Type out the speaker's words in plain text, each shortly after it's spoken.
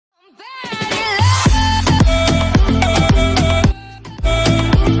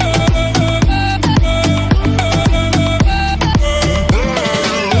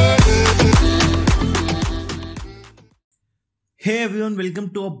everyone,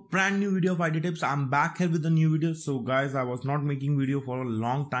 welcome to a brand new video of IT Tips. I'm back here with a new video. So guys, I was not making video for a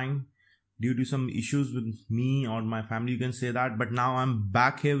long time due to some issues with me or my family, you can say that, but now I'm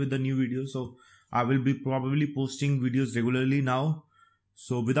back here with a new video. So I will be probably posting videos regularly now.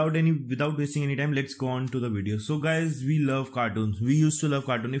 So without wasting any time, let's go on to the video. So guys, we love cartoons. We used to love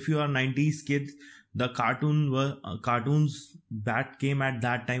cartoon. If you are 90s kids, the cartoons that came at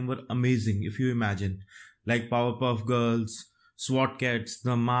that time were amazing. If you imagine, like Powerpuff Girls, SWAT Cats,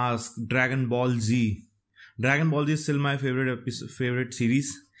 The Mask, Dragonballz. Dragonballz is still my favorite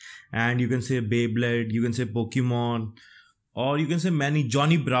series. And you can say Beyblade, you can say Pokemon, or you can say many,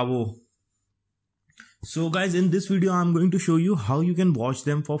 Johnny Bravo. So guys, in this video, I'm going to show you how you can watch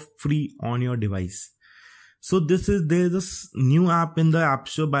them for free on your device. So there's this new app in the App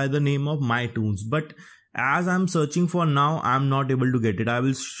Store by the name of MyToons. But as I'm searching for now, I'm not able to get it. I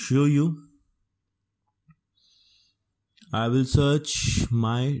will show you. I will search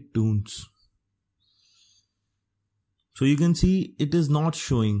MyToons. So you can see it is not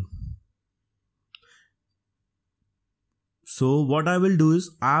showing. So what I will do is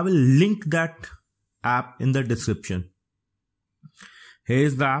I will link that app in the description.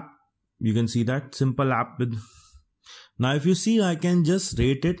 Here's the app. You can see that simple app with. Now if you see, I can just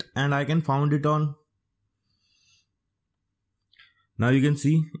rate it and I can find it on. Now you can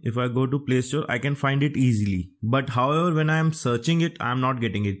see if I go to Play Store, I can find it easily. But however, when I am searching it, I am not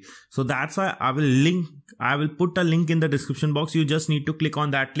getting it. So that's why I will put a link in the description box. You just need to click on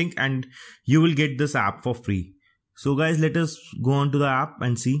that link and you will get this app for free. So guys, let us go on to the app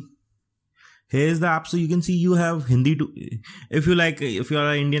and see. Here's the app. So you can see you have Hindi to, if you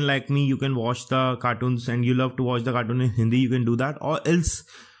are an Indian like me, you can watch the cartoons and you love to watch the cartoon in Hindi, you can do that. Or else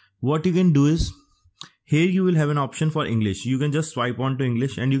what you can do is, here you will have an option for English. You can just swipe on to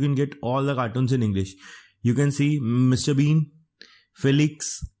English and you can get all the cartoons in English. You can see Mr. Bean,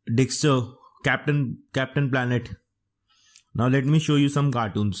 Felix, Dexter, Captain Planet. Now let me show you some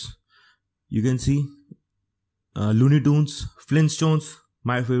cartoons. You can see Looney Tunes, Flintstones,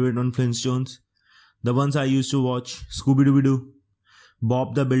 my favorite on Flintstones. The ones I used to watch, Scooby-Doo,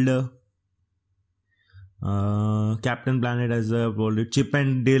 Bob the Builder, Captain Planet, as I have told it, Chip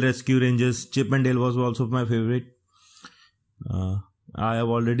and Dale Rescue Rangers. Chip and Dale was also my favorite. I have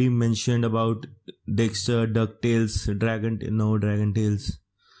already mentioned about Dexter, DuckTales, Dragon Tales.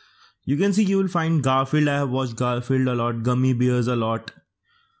 You can see you will find Garfield. I have watched Garfield a lot. Gummy Bears a lot.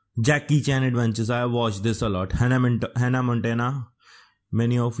 Jackie Chan Adventures. I have watched this a lot. Hannah Montana.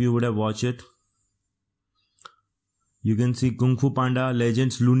 Many of you would have watched it. You can see Kung Fu Panda,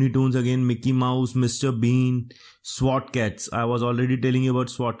 Legends, Looney Tunes again, Mickey Mouse, Mr. Bean, SWAT Cats. I was already telling you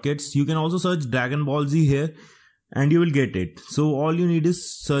about SWAT Cats. You can also search Dragonballz here and you will get it. So all you need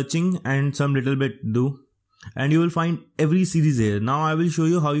is searching and some little bit do. And you will find every series here. Now I will show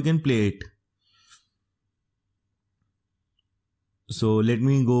you how you can play it. So let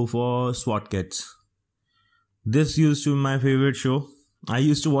me go for SWAT Cats. This used to be my favorite show. I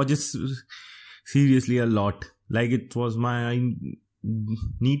used to watch it seriously a lot. Like it was I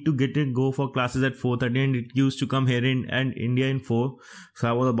need to go for classes at 4:30 and it used to come here in India in 4. So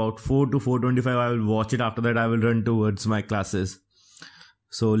I was about 4 to 4:25. I will watch it. After that I will run towards my classes.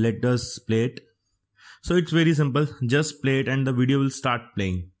 So let us play it. So it's very simple. Just play it and the video will start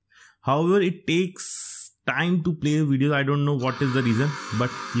playing. However, it takes time to play videos. I don't know what is the reason, but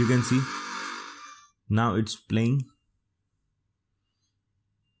you can see now it's playing.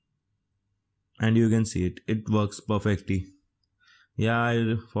 And you can see it. It works perfectly. Yeah,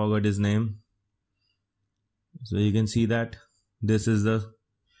 I forgot his name. So you can see that. This is the...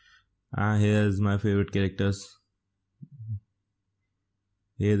 here's my favorite characters.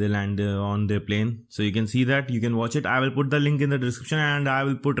 Here they land on their plane. So you can see that. You can watch it. I will put the link in the description and I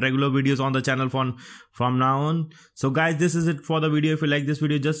will put regular videos on the channel from now on. So guys, this is it for the video. If you like this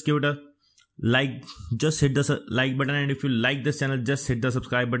video, just give it a like. Just hit the like button. And if you like this channel, just hit the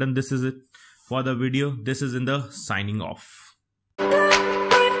subscribe button. This is it for the video. This is in the signing off.